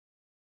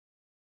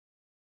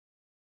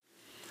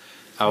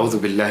أعوذ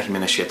بالله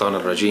من الشيطان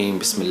الرجيم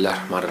بسم الله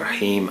الرحمن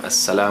الرحيم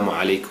السلام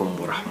عليكم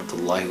ورحمة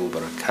الله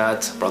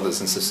وبركاته.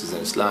 Brothers and sisters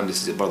in Islam,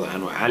 this is your brother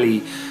Anwar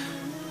Ali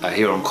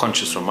here on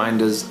Conscious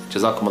Reminders.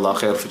 Jazakumullah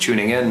khair for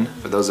tuning in.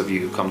 For those of you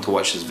who come to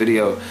watch this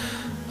video,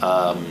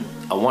 I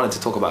wanted to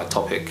talk about a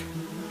topic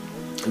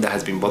that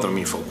has been bothering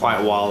me for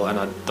quite a while, and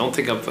I don't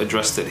think I've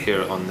addressed it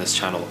here on this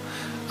channel,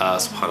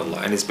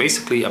 subhanAllah. And it's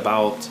basically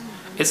about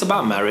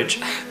marriage.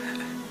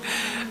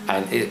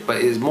 But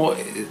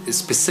it's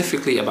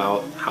specifically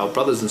about how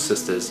brothers and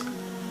sisters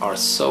are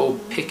so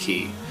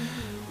picky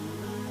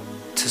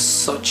to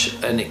such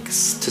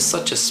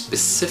a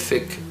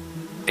specific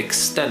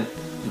extent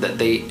that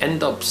they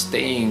end up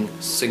staying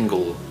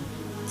single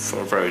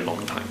for a very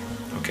long time.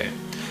 Okay,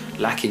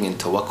 lacking in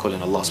tawakkul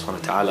in Allah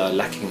subhanahu wa ta'ala,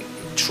 lacking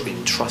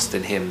in trust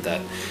in Him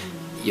that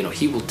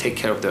He will take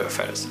care of their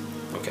affairs.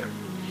 Okay,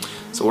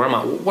 so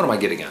what am I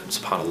getting at?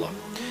 Subhanallah,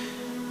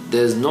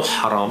 there's no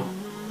haram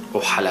or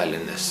halal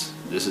in this.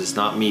 This is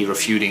not me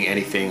refuting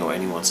anything or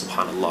anyone,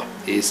 subhanallah.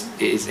 It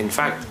is in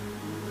fact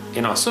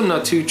in our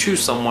sunnah to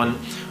choose someone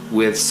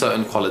with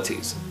certain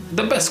qualities,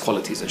 the best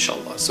qualities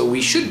inshallah. So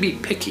we should be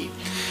picky.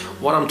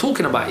 What I'm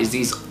talking about is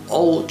these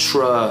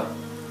ultra,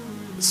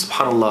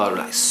 subhanallah,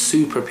 like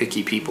super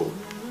picky people,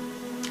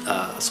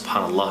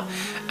 subhanallah.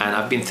 And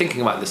I've been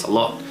thinking about this a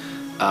lot,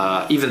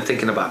 even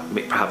thinking about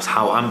perhaps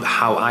how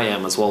I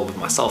am as well with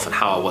myself and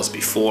how I was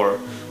before,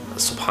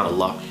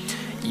 subhanallah.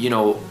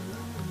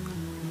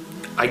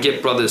 I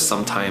get brothers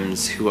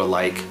sometimes who are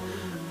like,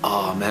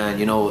 oh man,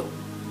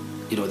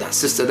 that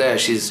sister there,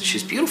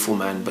 she's beautiful,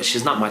 man, but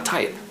she's not my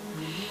type.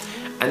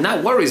 And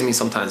that worries me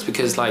sometimes,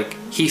 because like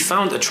he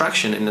found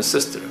attraction in a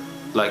sister,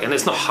 like, and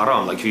it's not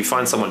haram. Like if you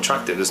find someone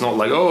attractive, it's not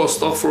like, oh,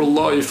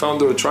 astaghfirullah, you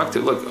found her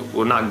attractive. Look,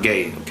 we're not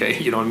gay, okay?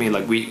 You know what I mean?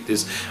 Like we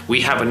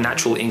have a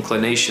natural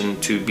inclination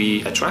to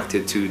be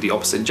attracted to the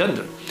opposite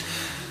gender.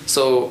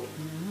 So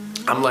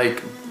I'm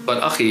like,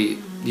 but akhi,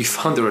 you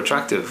found her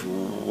attractive,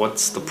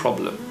 what's the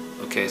problem?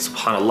 Okay,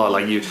 subhanallah,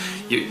 like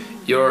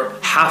you're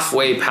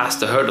halfway past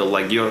the hurdle,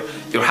 like you're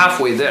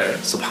halfway there,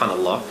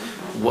 subhanallah.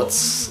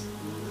 What's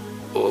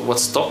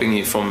stopping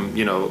you from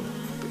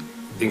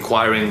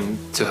inquiring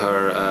to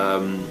her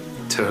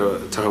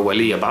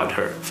wali about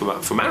her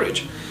for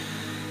marriage?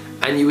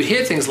 And you would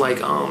hear things like,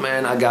 oh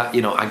man, I got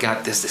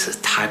this is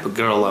the type of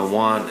girl I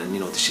want, and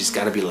she's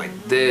got to be like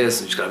this,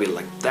 and she's got to be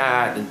like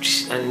that, and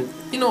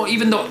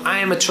even though I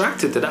am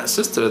attracted to that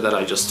sister that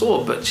I just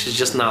saw, but she's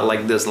just not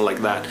like this and like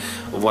that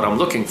of what I'm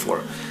looking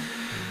for,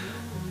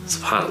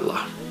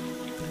 subhanallah.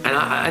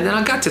 And then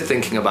I got to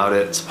thinking about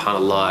it,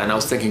 subhanallah, and I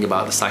was thinking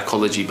about the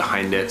psychology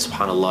behind it,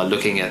 subhanallah,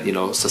 looking at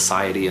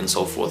society and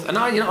so forth. And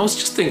I was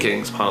just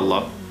thinking,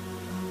 subhanallah,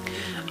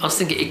 I was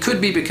thinking it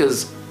could be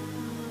because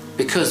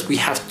we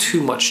have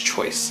too much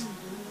choice.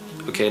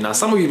 Okay, now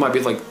some of you might be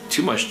like,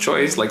 too much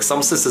choice? Like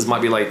some sisters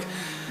might be like,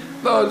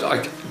 no,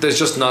 there's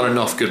just not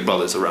enough good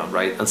brothers around,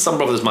 right? And some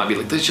brothers might be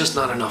like, there's just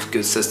not enough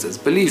good sisters.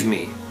 Believe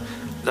me,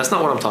 that's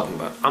not what I'm talking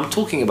about. I'm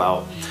talking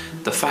about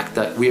the fact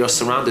that we are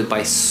surrounded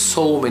by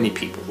so many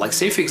people. Like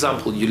say for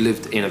example, you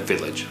lived in a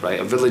village, right?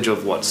 A village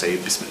of what, say,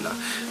 bismillah,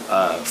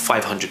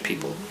 500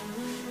 people.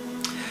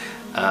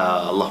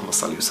 Allahumma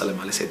salli wa sallim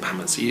ala Sayyid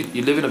Muhammad. So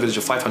you live in a village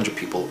of 500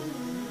 people.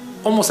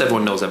 Almost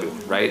everyone knows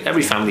everyone, right?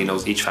 Every family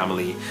knows each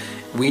family.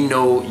 We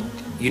know,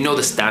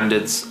 the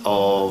standards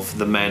of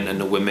the men and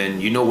the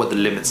women. You know what the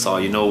limits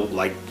are. You know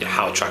like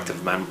how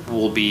attractive a man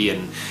will be,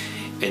 and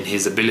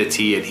his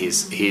ability and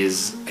his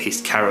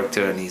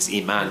character and his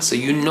iman. So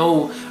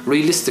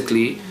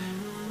realistically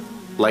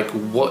like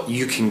what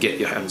you can get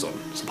your hands on,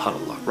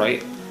 subhanallah,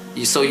 right?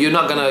 So you're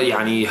not gonna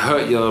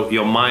hurt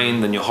your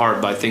mind and your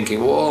heart by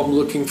thinking, oh, I'm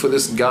looking for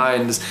this guy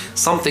and this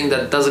something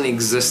that doesn't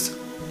exist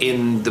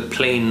in the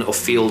plane of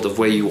field of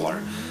where you are,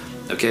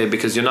 okay?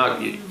 Because you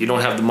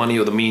don't have the money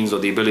or the means or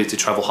the ability to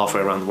travel halfway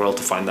around the world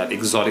to find that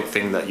exotic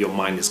thing that your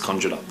mind is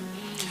conjured up.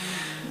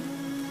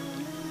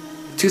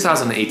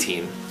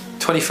 2018,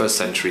 21st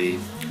century,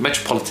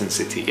 metropolitan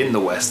city in the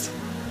West,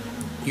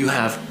 you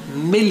have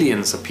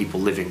millions of people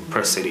living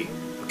per city,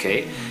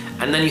 okay?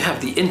 And then you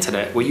have the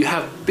internet, where you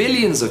have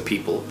billions of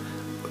people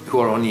who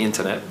are on the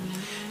internet.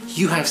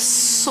 You have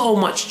so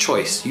much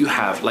choice. You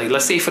have, like,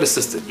 let's say for the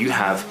sisters, you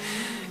have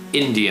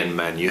Indian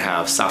men, you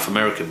have South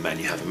American men,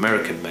 you have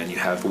American men, you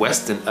have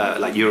Western,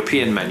 like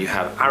European men, you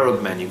have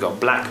Arab men, you've got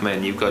black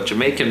men, you've got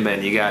Jamaican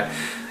men, you got,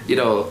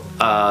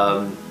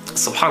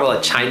 subhanAllah,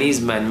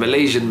 Chinese men,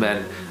 Malaysian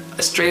men,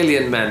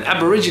 Australian men,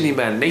 Aborigine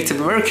men, Native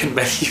American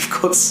men. You've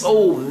got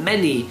so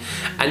many,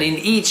 and in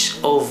each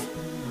of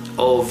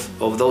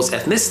those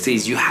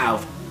ethnicities you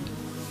have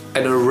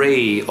an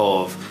array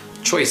of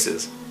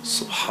choices.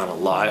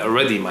 Subhanallah,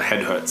 already my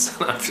head hurts.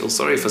 I feel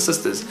sorry for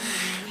sisters.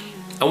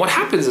 And what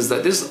happens is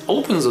that this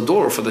opens a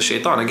door for the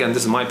shaitan, again,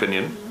 this is my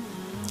opinion,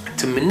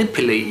 to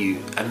manipulate you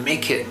and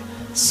make it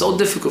so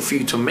difficult for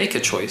you to make a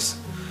choice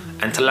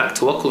and to lack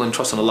tawakkul and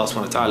trust in Allah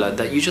subhanahu wa ta'ala,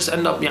 that you just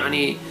end up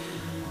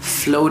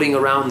floating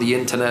around the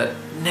internet,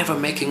 never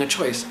making a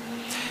choice.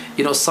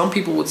 You know, some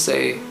people would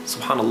say,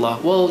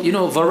 subhanallah, well, you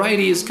know,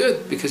 variety is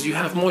good because you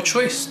have more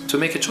choice to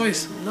make a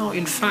choice. No,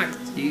 in fact,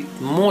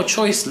 more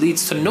choice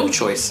leads to no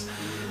choice.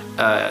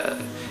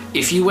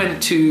 If you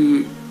went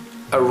to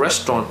a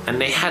restaurant and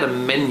they had a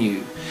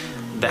menu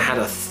that had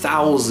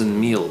 1,000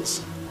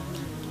 meals,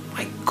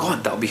 my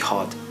God, that would be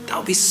hard. That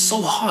would be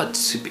so hard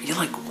to be. You're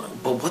like,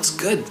 but what's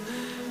good?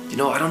 You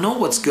know, I don't know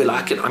what's good.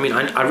 I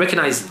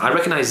recognize, I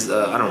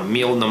don't know,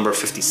 meal number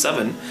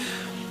 57.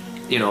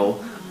 You know,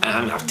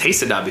 I've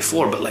tasted that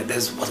before, but like,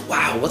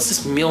 wow, what's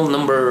this meal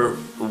number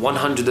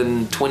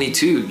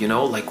 122? You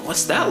know, like,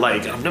 what's that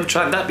like? I've never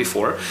tried that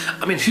before.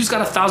 I mean, who's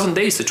got 1,000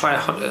 days to try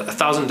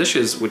 1,000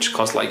 dishes, which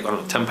cost like, I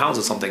don't know, 10 pounds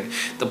or something?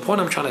 The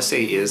point I'm trying to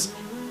say is,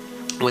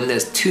 when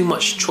there's too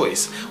much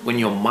choice, when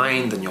your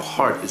mind and your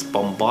heart is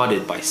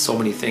bombarded by so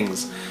many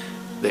things,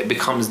 it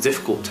becomes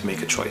difficult to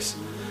make a choice,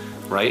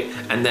 right?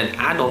 And then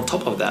add on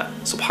top of that,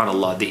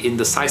 subhanallah, the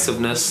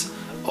indecisiveness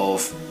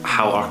of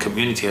how our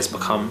community has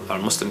become, our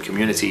Muslim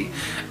community,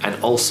 and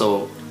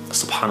also,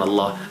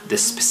 subhanallah, the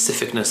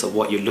specificness of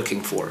what you're looking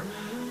for,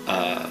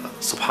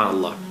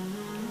 subhanallah.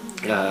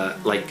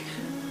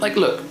 Like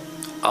look,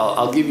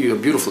 I'll give you a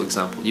beautiful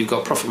example. You've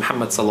got Prophet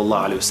Muhammad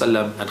sallallahu alaihi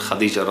wasallam and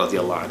Khadija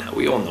radiallahu anha.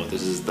 We all know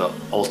this is the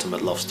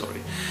ultimate love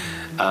story.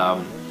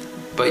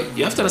 But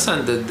you have to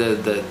understand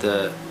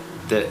the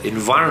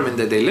environment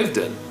that they lived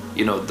in.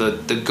 You know,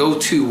 the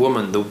go-to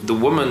woman, the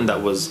woman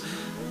that was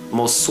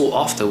most sought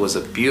after was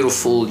a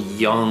beautiful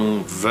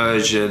young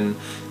virgin,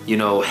 you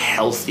know,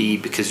 healthy,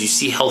 because you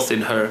see health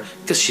in her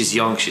because she's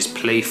young, she's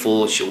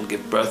playful, she will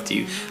give birth to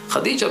you.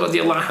 Khadija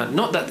radiallahu anha,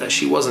 not that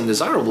she wasn't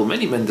desirable,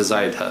 many men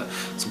desired her,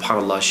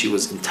 subhanallah. She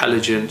was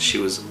intelligent, she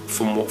was,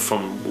 from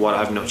what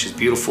I've known, she's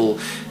beautiful,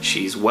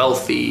 she's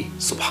wealthy,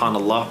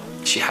 subhanallah.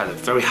 She had a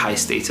very high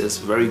status,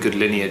 very good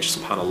lineage,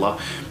 subhanallah.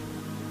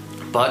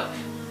 But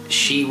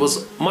she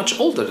was much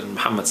older than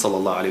Muhammad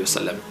sallallahu alaihi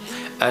wasallam,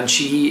 and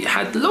she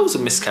had loads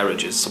of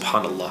miscarriages,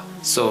 subhanallah.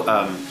 So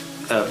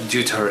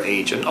due to her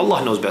age, and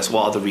Allah knows best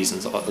what other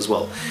reasons as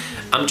well.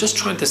 I'm just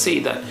trying to say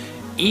that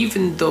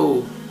even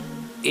though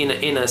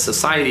in a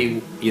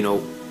society, you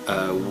know,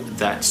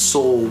 that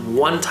saw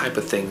one type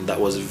of thing that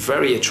was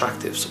very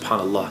attractive,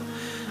 subhanallah,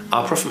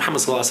 our Prophet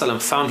Muhammad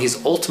ﷺ found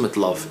his ultimate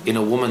love in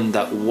a woman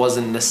that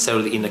wasn't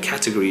necessarily in the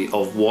category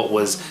of what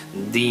was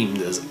deemed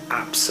as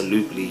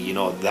absolutely, you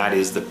know, that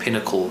is the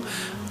pinnacle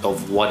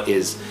of what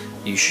is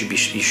you should be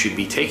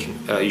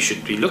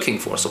looking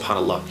for,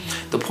 subhanallah.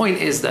 The point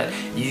is that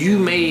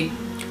you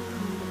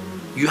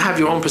have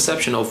your own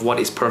perception of what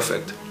is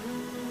perfect.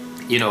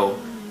 You know,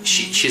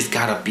 she's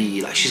gotta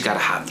be like, she's gotta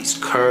have these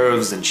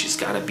curves, and she's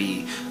gotta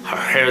be, her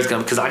hair's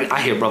gonna, because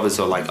I hear brothers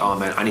who are like, oh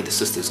man, I need the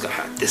sister who's gotta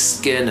have this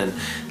skin and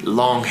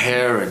long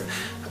hair and,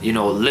 you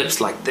know, lips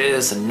like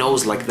this and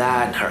nose like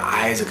that, and her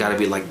eyes have gotta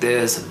be like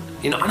this, and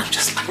you know, and I'm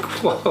just like,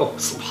 whoa,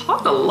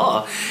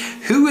 subhanallah,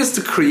 who is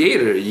the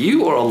creator,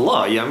 you or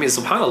Allah? Yeah, I mean,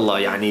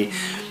 subhanallah, yani,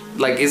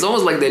 like, it's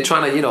almost like they're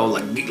trying to, you know,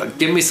 like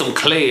give me some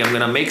clay, I'm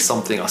gonna make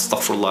something.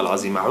 Astaghfirullah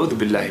al-azim, a'udhu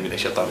billahi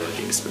minash shaitanir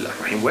rajim, bismillah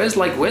ar-rahim.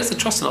 Where's the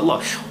trust in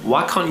Allah?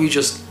 Why can't you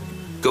just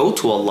go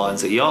to Allah and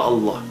say, Ya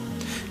Allah,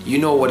 you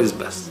know what is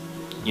best,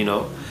 you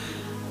know?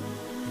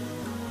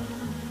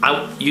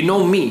 You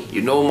know me,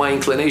 you know my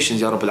inclinations,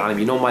 Ya Rabbil Alam,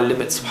 you know my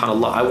limits,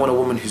 subhanallah. I want a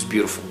woman who's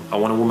beautiful. I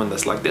want a woman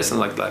that's like this and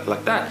like that.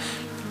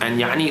 And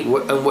yani,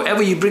 and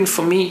whatever you bring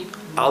from me,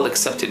 I'll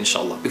accept it,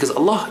 inshallah. Because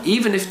Allah,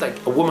 even if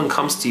like a woman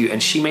comes to you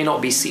and she may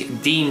not be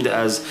deemed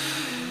as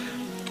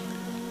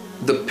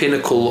the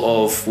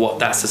pinnacle of what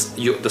the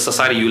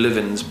society you live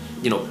in is,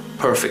 you know,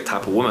 perfect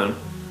type of woman,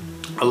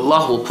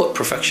 Allah will put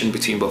perfection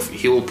between both of you.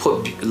 He will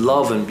put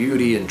love and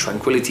beauty and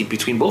tranquility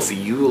between both of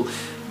you. You will,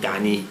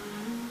 yani,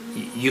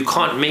 you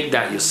can't make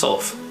that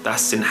yourself.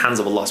 That's in the hands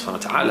of Allah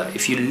subhanahu wa ta'ala.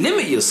 If you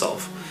limit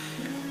yourself,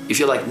 if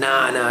you're like,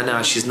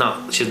 nah, she's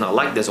not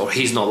like this, or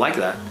he's not like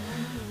that,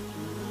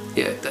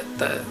 yeah,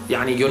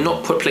 yani, you're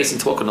not placing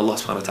tawakkul on Allah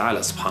subhanahu wa ta'ala,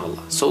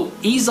 subhanallah. So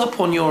ease up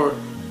on your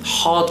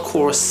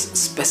hardcore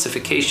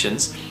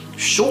specifications.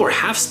 Sure,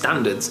 have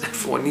standards.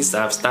 Everyone needs to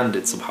have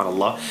standards,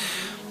 subhanallah.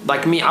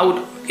 Like me,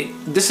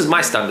 this is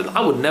my standard. I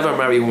would never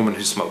marry a woman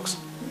who smokes.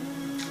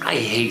 I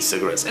hate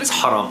cigarettes. It's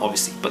haram,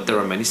 obviously, but there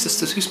are many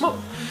sisters who smoke.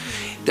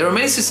 There are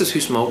many sisters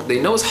who smoke. They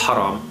know it's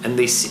haram, and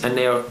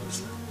they are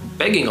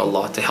begging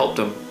Allah to help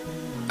them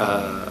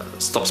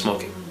stop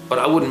smoking. But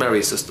I wouldn't marry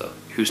a sister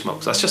who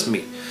smokes. That's just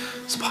me,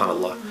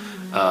 subhanallah.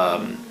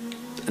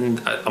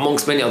 And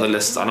amongst many other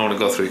lists I don't want to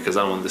go through, because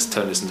I don't want to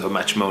turn this into a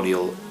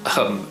matrimonial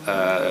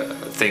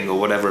thing or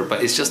whatever.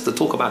 But it's just to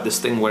talk about this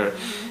thing where,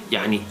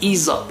 yani,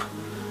 ease up,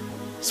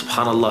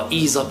 subhanallah,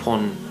 ease up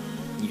on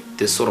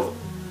this sort of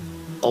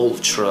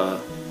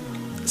ultra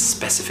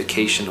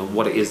specification of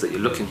what it is that you're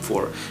looking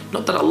for.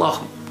 Not that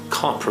Allah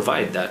can't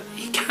provide that,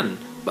 He can,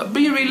 but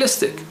be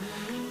realistic.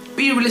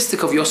 Be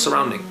realistic of your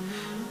surrounding.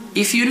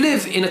 If you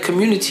live in a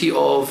community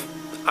of,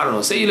 I don't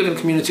know, say you live in a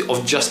community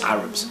of just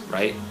Arabs,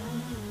 right?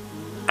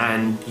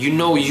 And you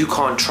know you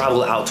can't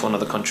travel out to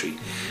another country,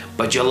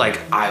 but you're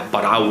like, I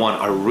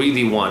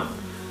really want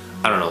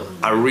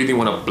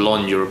a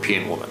blonde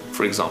European woman,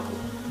 for example.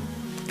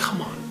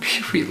 come on, be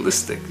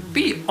realistic.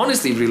 Be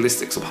honestly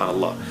realistic,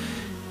 subhanAllah.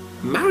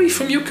 Marry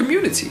from your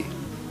community.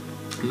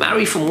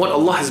 Marry from what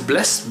Allah has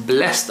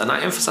blessed, and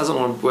I emphasize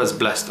on the words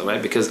blessed, all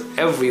right? Because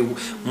every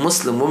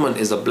Muslim woman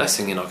is a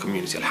blessing in our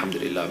community,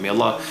 alhamdulillah. May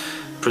Allah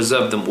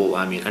preserve them all,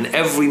 ameen. And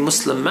every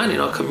Muslim man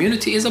in our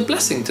community is a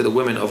blessing to the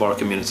women of our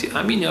community,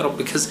 ameen ya Rabb,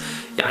 because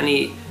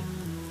yani,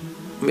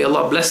 may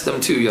Allah bless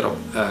them too, ya Rabb,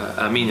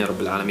 ameen ya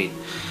Rabbil Alameen.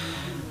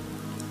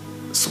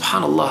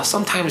 Subhanallah,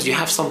 sometimes you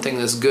have something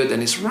that's good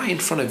and it's right in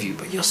front of you,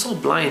 but you're so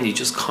blind you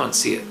just can't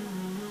see it.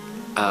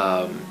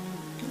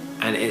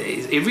 And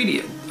it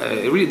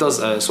really does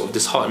sort of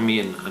dishearten me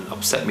and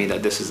upset me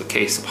that this is the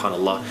case,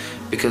 subhanallah,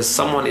 because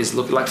someone is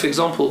looking, like for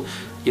example,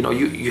 you know,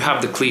 you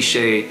have the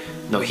cliche,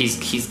 no,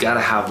 he's got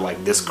to have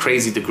like this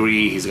crazy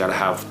degree, he's got to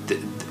have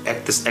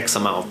this X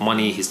amount of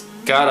money, he's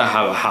got to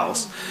have a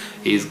house,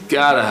 he's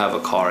got to have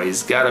a car,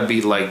 he's got to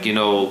be like, you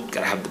know,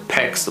 got to have the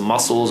pecs, the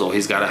muscles, or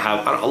he's got to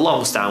have, Allah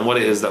musta'an, what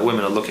it is that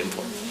women are looking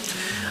for.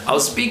 I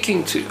was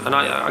speaking to, and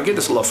I get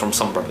this a lot from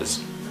some brothers,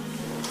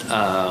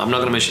 I'm not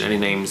going to mention any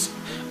names,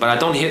 but I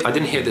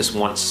didn't hear this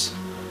once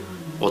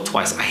or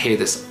twice. I hear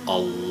this a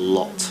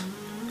lot,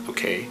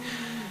 okay?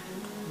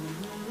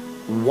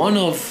 One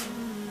of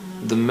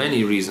the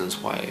many reasons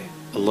why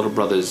a lot of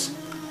brothers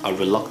are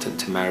reluctant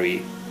to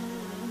marry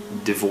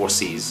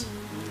divorcees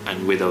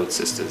and widowed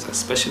sisters,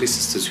 especially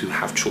sisters who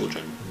have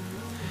children.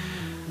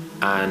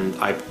 And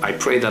I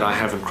pray that I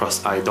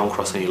don't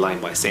cross any line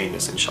by saying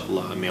this,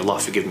 inshallah. May Allah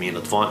forgive me in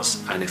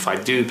advance. And if I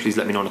do, please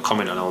let me know in a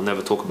comment and I'll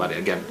never talk about it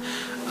again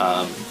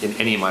in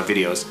any of my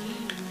videos.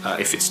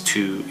 If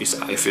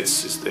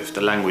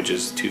the language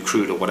is too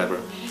crude or whatever.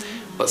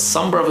 But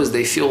some brothers,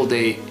 they feel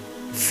they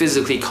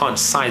physically can't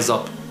size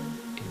up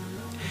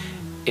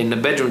in the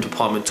bedroom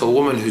department to a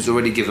woman who's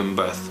already given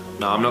birth.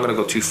 Now, I'm not going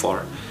to go too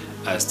far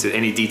as to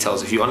any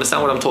details. If you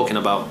understand what I'm talking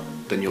about,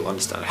 then you'll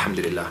understand,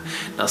 alhamdulillah.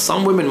 Now,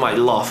 some women might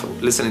laugh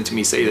listening to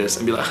me say this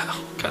and be like,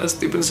 what kind of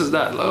stupidness is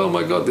that? Like, oh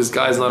my God, this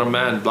guy's not a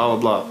man, blah, blah,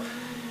 blah.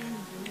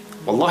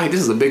 Wallahi, this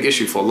is a big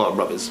issue for a lot of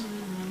brothers.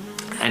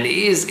 And it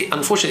is,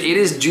 unfortunately, it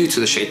is due to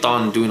the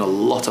shaitan doing a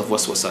lot of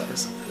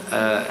waswasas.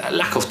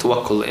 Lack of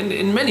tawakkul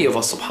in many of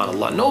us,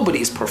 subhanallah. Nobody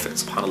is perfect,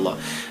 subhanallah.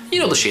 You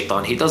know the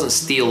shaitan, he doesn't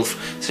steal.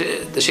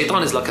 The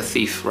shaitan is like a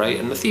thief, right?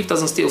 And the thief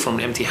doesn't steal from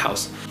an empty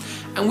house.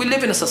 And we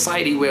live in a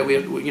society where we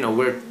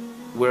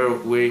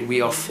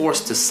are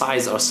forced to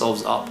size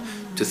ourselves up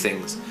to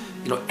things.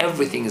 You know,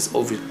 everything is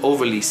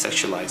overly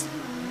sexualized.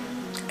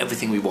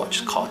 Everything we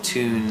watch,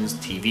 cartoons,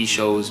 TV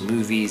shows,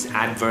 movies,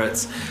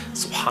 adverts,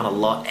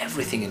 subhanallah,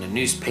 everything in the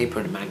newspaper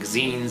and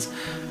magazines,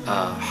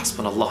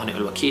 hasbunallah wa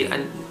ni'mal wakeel.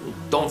 And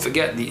don't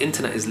forget, the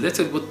internet is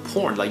littered with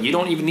porn. Like, you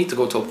don't even need to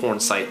go to a porn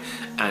site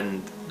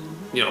and,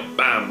 you know,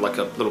 bam, like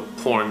a little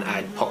porn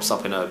ad pops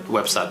up in a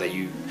website that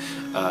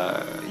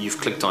you've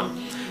clicked on.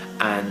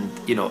 And,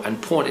 you know, and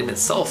porn in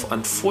itself,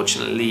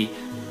 unfortunately,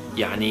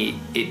 yani,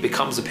 it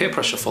becomes a peer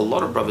pressure for a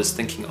lot of brothers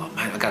thinking, oh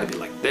man, I gotta be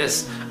like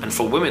this. And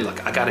for women,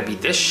 like, I gotta be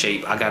this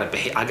shape, I gotta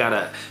behave, I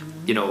gotta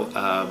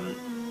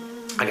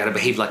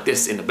behave like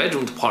this in the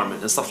bedroom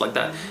department and stuff like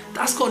that.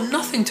 That's got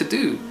nothing to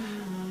do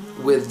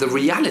with the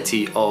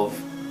reality of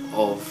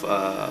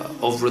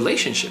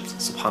relationships,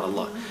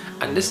 subhanallah.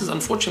 And this is,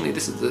 unfortunately,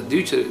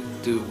 due to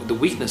the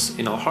weakness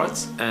in our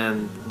hearts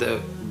and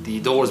the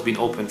doors being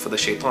open for the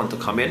shaitan to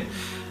come in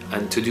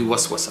and to do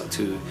waswasa,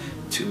 to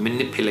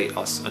manipulate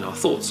us and our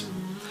thoughts.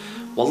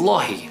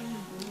 Wallahi,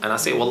 and I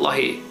say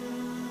wallahi,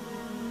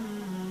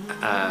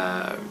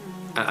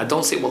 I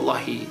don't say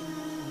wallahi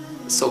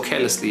so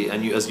carelessly,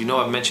 and as you know,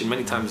 I've mentioned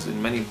many times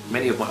in many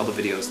of my other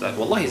videos that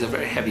wallahi is a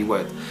very heavy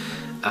word.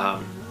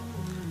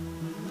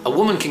 A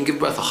woman can give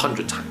birth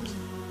 100 times.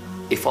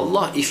 If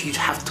you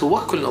have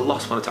tawakkul in Allah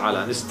subhanahu wa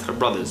ta'ala, and this is to the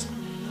brothers,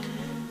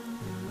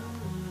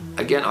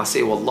 again I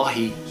say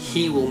wallahi,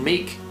 He will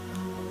make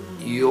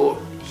your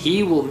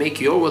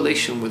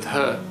relation with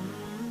her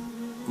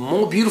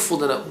more beautiful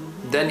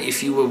than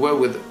if you were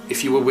with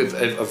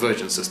a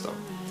virgin sister.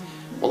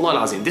 Wallah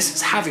al-azim, this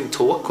is having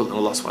tawakkul in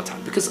Allah subhanahu wa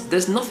ta'ala, because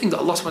there's nothing that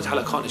Allah subhanahu wa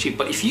ta'ala can't achieve.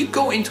 But if you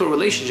go into a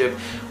relationship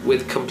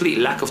with complete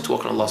lack of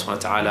tawakkul in Allah subhanahu wa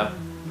ta'ala,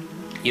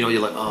 you know,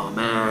 you're like, oh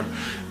man,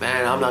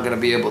 I'm not going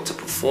to be able to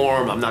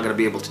perform, I'm not going to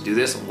be able to do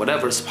this, or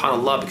whatever,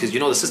 subhanAllah, because, you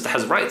know, the sister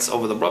has rights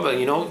over the brother,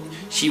 you know,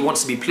 she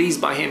wants to be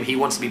pleased by him, he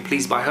wants to be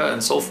pleased by her,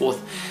 and so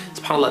forth.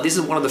 SubhanAllah, this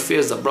is one of the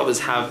fears that brothers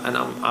have, and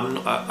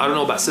I don't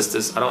know about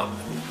sisters,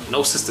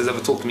 no sisters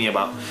ever talk to me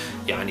about,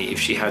 yani, if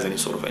she has any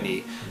sort of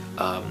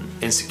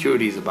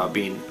insecurities about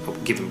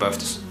giving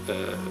birth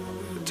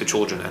to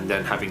children and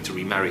then having to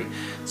remarry,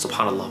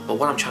 subhanAllah. But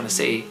what I'm trying to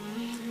say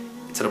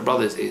to the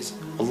brothers is,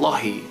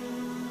 wallahi,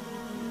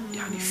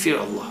 fear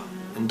Allah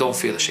and don't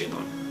fear the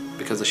shaitan,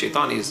 because the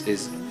shaitan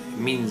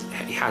means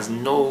he has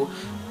no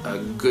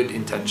good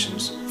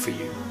intentions for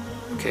you,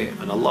 okay?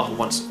 And Allah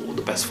wants all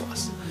the best for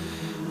us,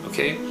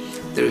 okay?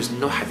 There is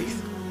no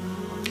hadith,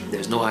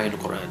 there's no ayah in the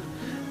Quran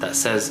that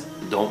says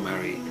don't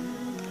marry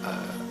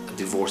a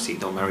divorcee,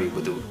 don't marry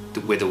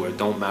the widower,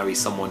 don't marry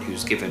someone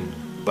who's given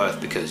birth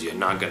because you're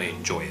not going to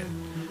enjoy it,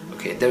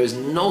 okay? There is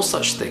no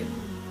such thing,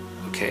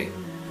 okay?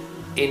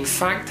 In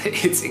fact,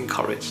 it's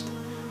encouraged.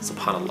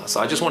 Subhanallah.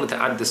 So I just wanted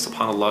to add this,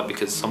 subhanallah,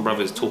 because some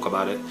brothers talk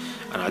about it,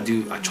 and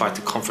I try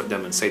to comfort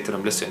them and say to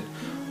them, listen,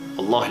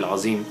 Allah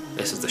al-Azim,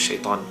 this is the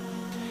shaitan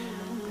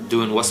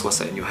doing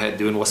waswasa in your head,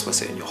 doing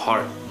waswasa in your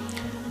heart.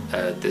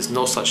 There's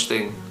no such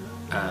thing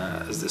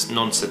as this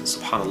nonsense,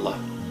 subhanallah.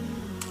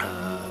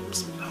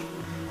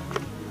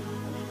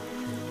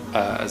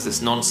 As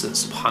this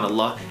nonsense,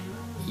 subhanallah.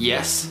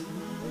 Yes,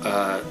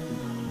 it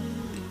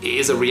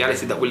is a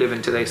reality that we live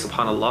in today,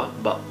 subhanallah.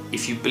 But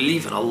if you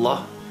believe in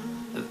Allah,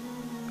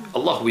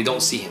 we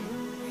don't see him.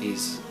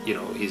 He's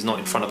not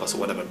in front of us or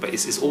whatever. But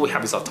it's all we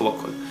have is our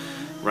tawakkul,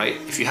 right?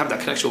 If you have that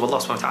connection with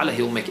Allah subhanahu wa ta'ala,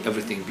 he'll make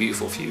everything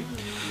beautiful for you.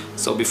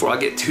 So before I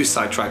get too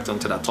sidetracked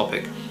onto that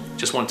topic,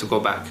 just want to go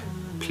back.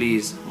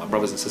 Please, my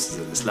brothers and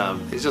sisters in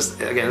Islam,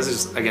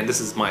 this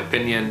is my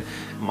opinion,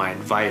 my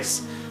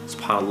advice,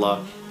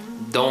 subhanallah.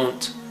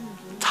 Don't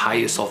tie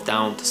yourself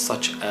down to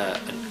such a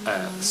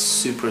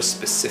super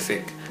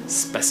specific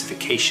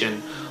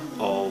specification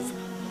of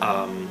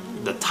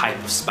the type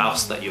of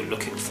spouse that you're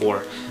looking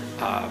for.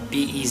 Be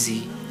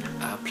easy.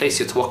 Place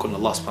your tawakkul on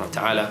Allah subhanahu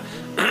wa ta'ala.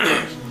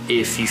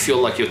 If you feel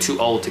like you're too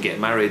old to get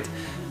married,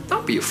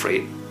 don't be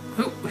afraid.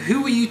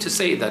 Who are you to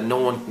say that no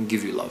one can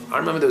give you love? I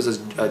remember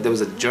there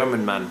was a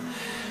German man.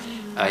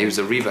 He was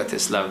a revert to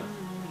Islam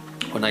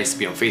when I used to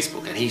be on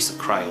Facebook, and he used to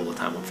cry all the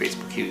time on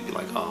Facebook. He would be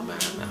like, oh man.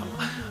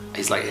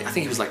 He's like, I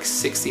think he was like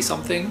 60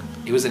 something.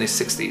 He was in his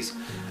 60s,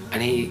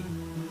 and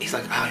he's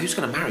like, who's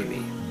gonna marry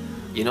me?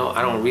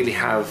 I don't really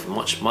have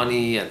much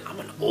money, and I'm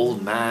an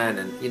old man,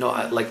 and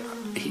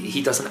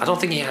he doesn't. I don't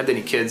think he had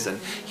any kids, and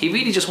he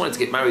really just wanted to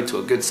get married to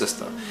a good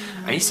sister.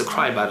 And he used to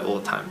cry about it all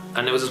the time.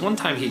 And there was this one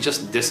time he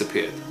just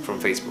disappeared from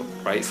Facebook,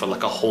 right, for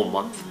like a whole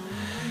month.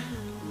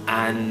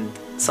 And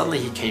suddenly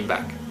he came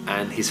back,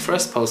 and his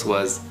first post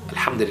was,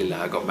 Alhamdulillah,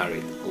 I got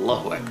married.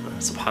 Allahu Akbar,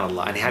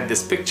 subhanallah. And he had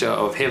this picture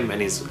of him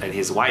and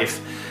his wife.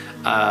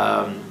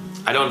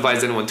 I don't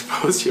advise anyone to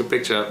post your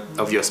picture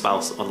of your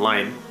spouse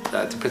online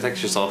to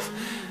protect yourself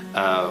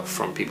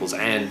from people's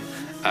and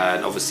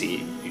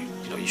obviously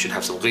you should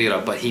have some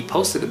ghira. But he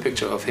posted a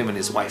picture of him and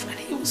his wife, and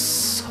he was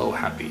so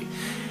happy.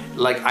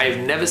 Like, I've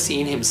never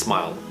seen him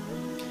smile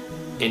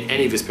in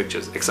any of his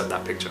pictures except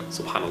that picture,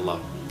 subhanallah.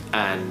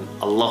 And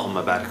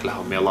Allahumma barik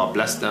lahum, may Allah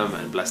bless them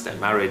and bless their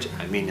marriage,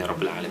 ameen ya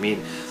rabbil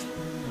alameen.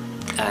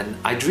 And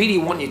I'd really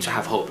want you to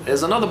have hope.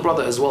 There's another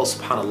brother as well,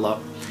 subhanallah,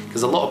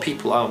 because a lot of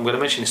people, I'm going to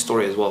mention his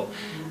story as well.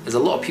 There's a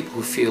lot of people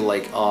who feel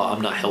like, oh,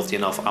 I'm not healthy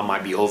enough, I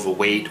might be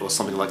overweight or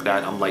something like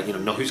that. I'm like,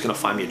 no, who's going to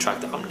find me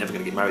attractive? I'm never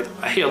going to get married.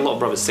 I hear a lot of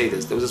brothers say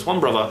this. There was this one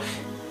brother,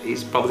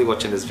 he's probably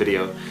watching this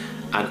video,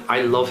 and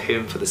I love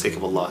him for the sake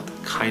of Allah. The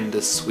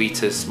kindest,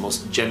 sweetest,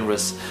 most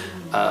generous,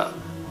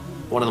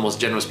 one of the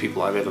most generous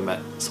people I've ever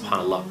met,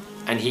 subhanallah.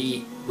 And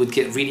he would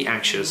get really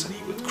anxious, and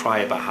he would cry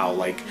about how,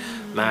 like,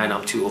 man,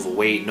 I'm too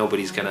overweight,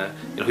 nobody's gonna,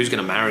 who's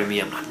gonna marry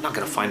me, I'm not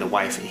gonna find a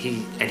wife.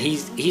 And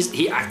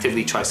he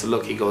actively tries to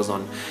look. He goes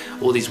on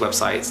all these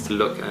websites to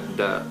look,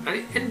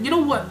 and you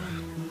know what?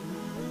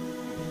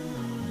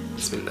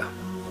 Bismillah.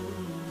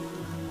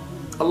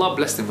 Allah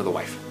blessed him with a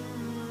wife,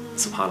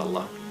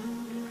 subhanallah.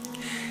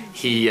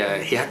 He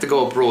had to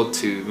go abroad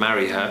to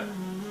marry her,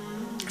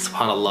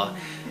 subhanallah.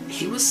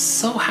 He was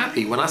so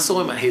happy when I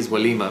saw him at his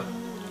walima,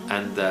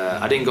 and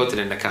I didn't go to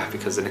the nikah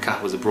because the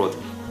nikah was abroad.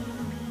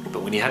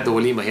 But when he had the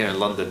walima here in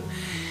London,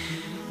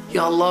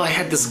 Ya Allah, he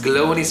had this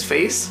glow on his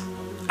face,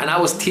 and I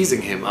was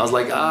teasing him. I was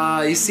like,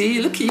 you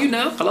see, look at you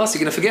now. Khalas, you're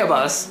gonna forget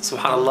about us,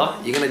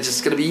 subhanallah. You're gonna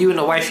be you and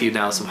a wifey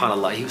now,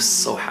 subhanallah. He was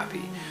so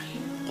happy.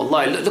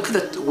 Wallahi, look at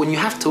that. When you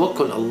have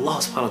tawakkul on Allah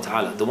subhanahu wa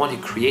ta'ala, the one who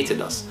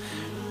created us,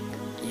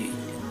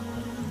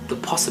 the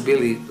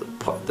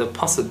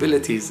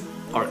possibilities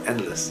are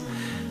endless.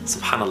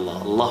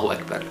 Subhanallah, Allahu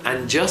Akbar.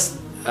 And just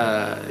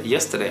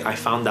yesterday, I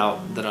found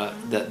out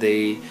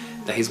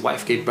that his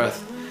wife gave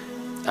birth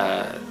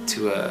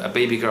to a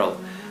baby girl.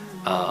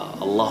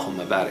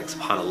 Allahumma barik,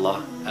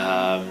 subhanallah.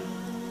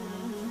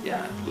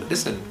 Yeah,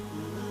 listen,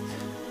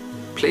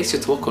 place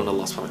your tawakkul on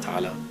Allah subhanahu wa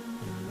ta'ala.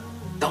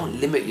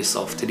 Don't limit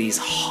yourself to these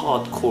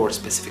hardcore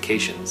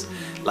specifications.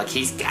 Like,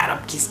 he's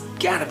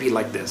gotta be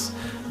like this,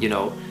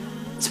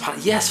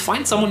 Yes,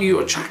 find someone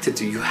you're attracted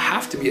to. You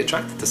have to be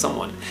attracted to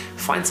someone.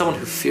 Find someone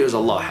who fears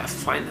Allah.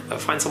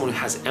 Find someone who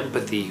has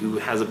empathy, who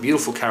has a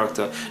beautiful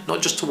character,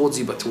 not just towards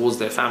you, but towards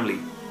their family.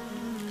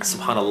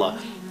 Subhanallah.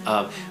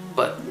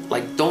 But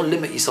like, don't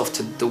limit yourself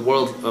to the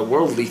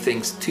worldly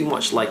things too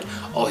much. Like,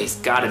 oh, he's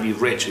got to be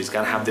rich. He's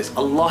got to have this.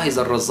 Allah is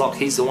a razaq.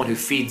 He's the one who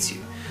feeds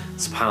you.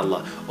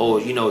 Subhanallah. Oh,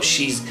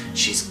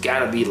 she's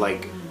got to be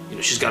like,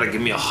 she's got to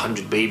give me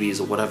 100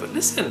 babies or whatever.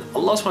 Listen,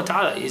 Allah subhanahu wa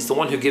ta'ala is the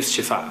one who gives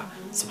shifa.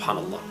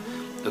 Subhanallah.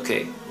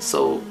 Okay,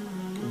 so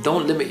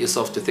don't limit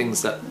yourself to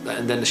things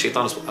and then the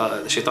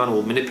shaitan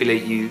will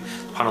manipulate you.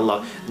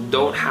 Subhanallah.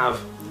 Don't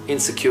have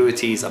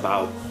insecurities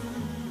about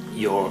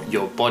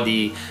your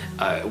body.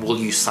 Will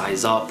you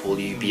size up? Will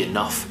you be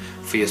enough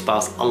for your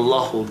spouse?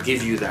 Allah will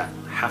give you that.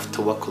 Have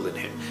tawakkul in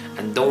Him,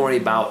 and don't worry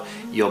about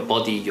your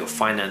body, your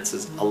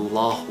finances.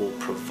 Allah will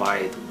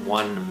provide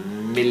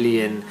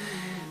 1,000,000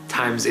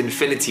 times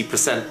infinity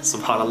percent,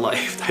 subhanallah,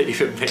 if that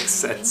even makes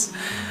sense.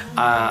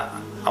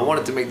 I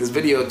wanted to make this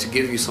video to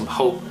give you some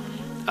hope.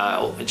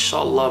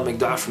 Inshallah, make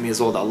dua for me as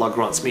well that Allah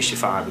grants me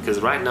shifa, because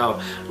right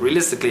now,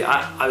 realistically,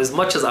 as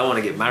much as I want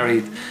to get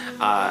married,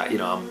 you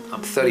know,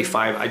 I'm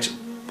 35. I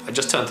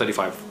just turned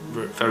 35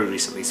 very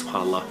recently,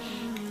 subhanallah.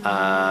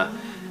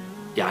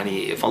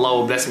 Yani, if Allah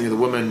will bless me with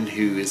a woman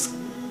who is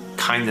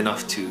kind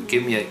enough to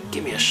give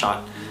me a shot,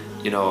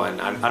 you know, and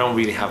I don't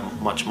really have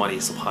much money,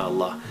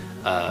 subhanallah,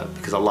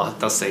 because Allah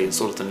does say in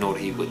Surah An-Nur,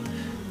 He would,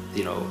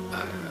 you know,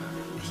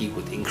 He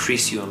would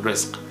increase you on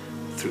rizq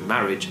through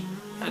marriage.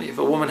 And if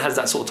a woman has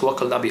that sort of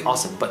tawakkul, that'd be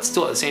awesome. But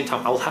still, at the same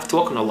time, I'll have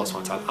tawakkul on Allah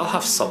subhanahu wa ta'ala. I'll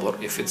have sabr.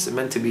 If it's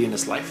meant to be in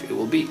this life, it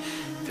will be.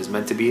 If it's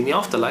meant to be in the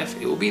afterlife,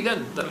 it will be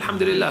then.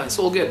 Alhamdulillah, it's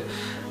all good.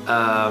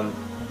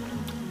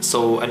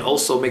 So, and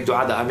also make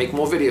dua that I make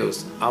more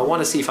videos. I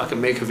want to see if I can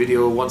make a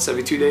video once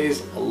every 2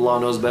 days. Allah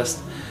knows best.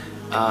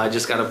 I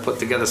just got to put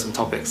together some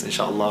topics,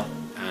 inshallah.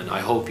 And I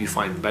hope you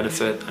find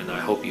benefit, and I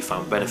hope you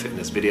found benefit in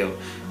this video,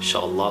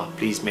 inshallah.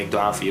 Please make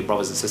dua for your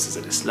brothers and sisters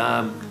in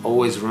Islam.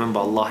 Always remember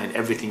Allah in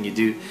everything you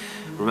do.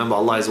 Remember,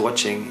 Allah is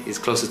watching. He's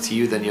closer to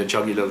you than your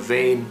jugular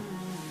vein.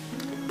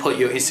 Put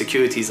your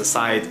insecurities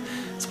aside.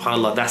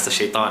 SubhanAllah, that's the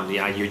shaitan.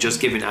 Yeah, you're just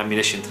giving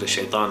ammunition to the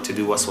shaitan to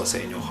do waswasa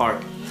in your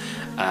heart.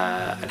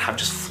 And have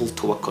just full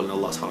tawakkul on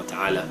Allah subhanahu wa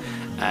ta'ala.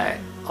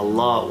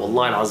 Allah,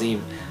 wallahi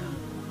al-azim,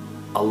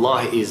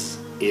 Allah is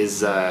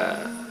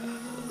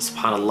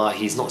subhanallah,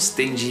 He's not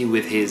stingy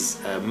with His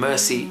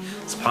mercy.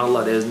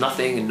 SubhanAllah, there's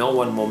nothing and no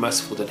one more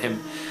merciful than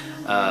Him,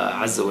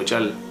 Azza wa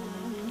Jal.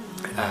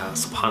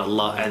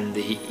 Subhanallah, and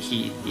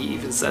he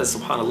even says,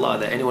 subhanallah,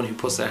 that anyone who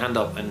puts their hand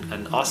up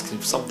and asks Him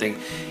for something,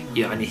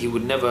 yani, He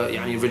would never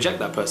reject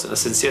that person. A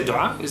sincere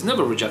dua is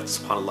never rejected,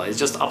 subhanallah. It's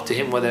just up to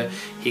Him whether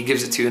He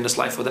gives it to you in this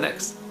life or the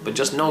next. But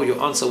just know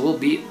your answer will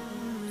be,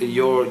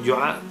 your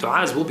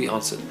du'as will be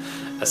answered.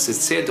 A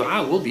sincere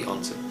dua will be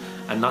answered,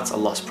 and that's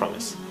Allah's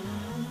promise.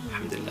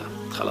 Alhamdulillah.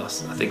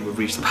 Khalas, I think we've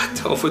reached back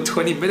to over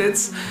 20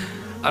 minutes.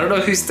 I don't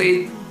know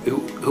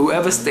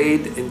whoever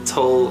stayed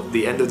until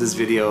the end of this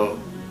video.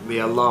 May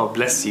Allah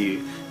bless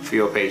you for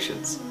your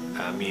patience.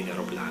 Ameen ya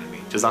Rabbil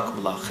Alameen.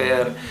 Jazakumullah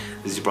khair.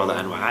 This is your brother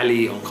Anwar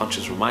Ali on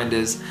Conscious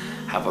Reminders.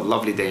 Have a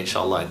lovely day,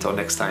 inshallah. Until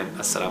next time,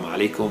 Assalamu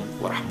alaikum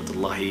wa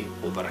rahmatullahi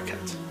wa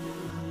barakatuh.